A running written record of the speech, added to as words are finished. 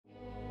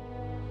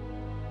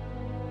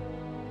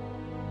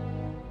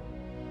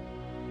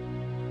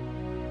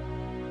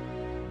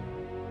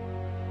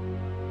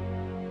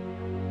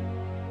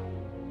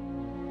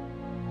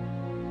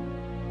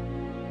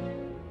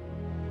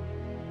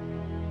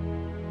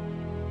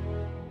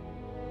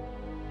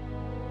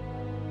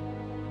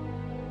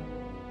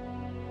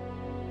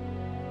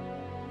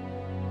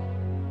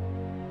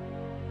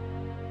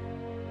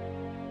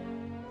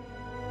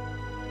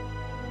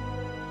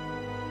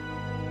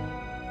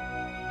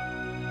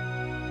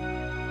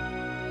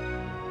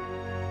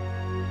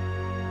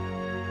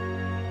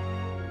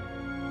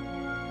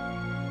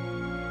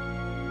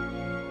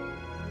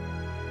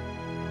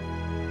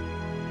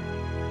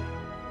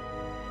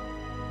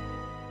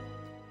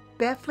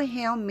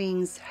Bethlehem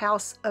means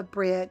house of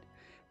bread.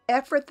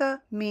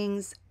 Ephrathah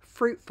means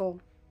fruitful.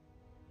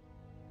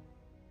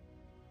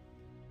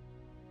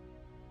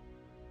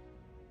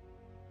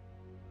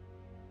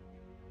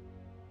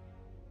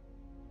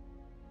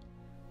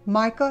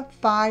 Micah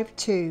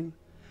 5:2.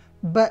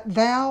 But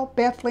thou,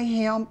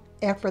 Bethlehem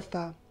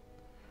Ephrathah,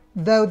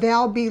 though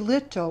thou be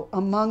little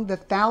among the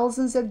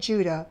thousands of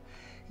Judah,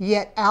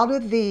 yet out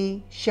of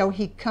thee shall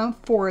he come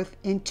forth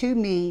into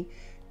me,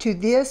 to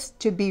this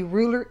to be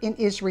ruler in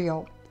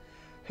Israel,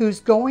 whose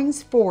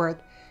goings forth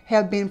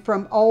have been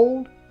from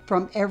old,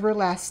 from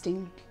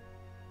everlasting.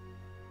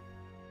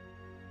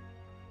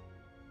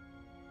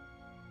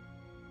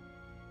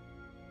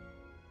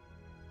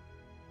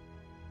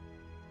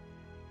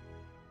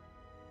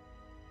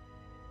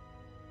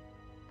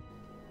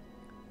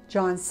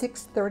 John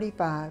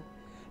 6:35.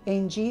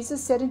 And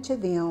Jesus said unto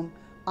them,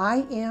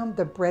 I am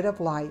the bread of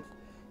life.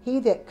 He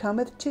that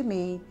cometh to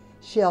me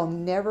shall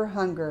never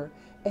hunger,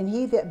 and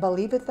he that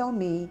believeth on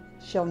me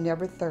shall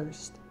never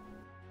thirst.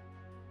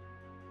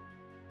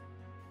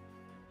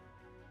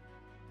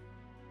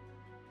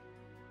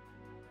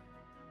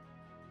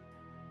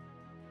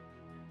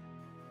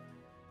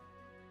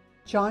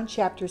 John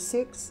chapter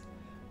 6,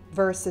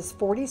 verses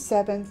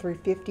 47 through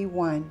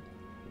 51.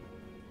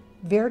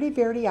 Verily,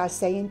 verily, I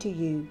say unto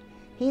you,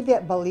 he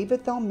that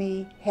believeth on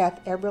me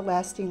hath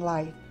everlasting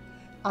life.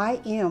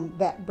 I am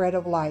that bread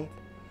of life.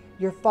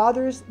 Your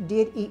fathers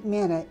did eat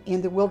manna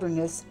in the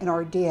wilderness, and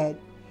are dead.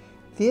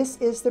 This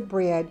is the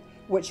bread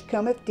which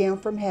cometh down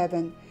from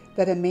heaven,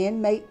 that a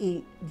man may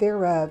eat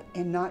thereof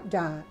and not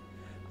die.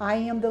 I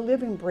am the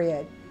living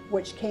bread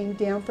which came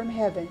down from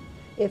heaven.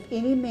 If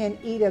any man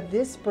eat of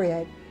this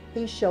bread,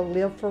 he shall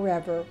live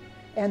forever.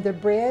 And the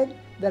bread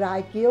that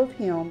I give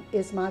him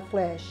is my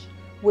flesh,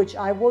 which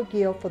I will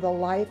give for the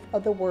life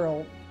of the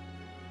world.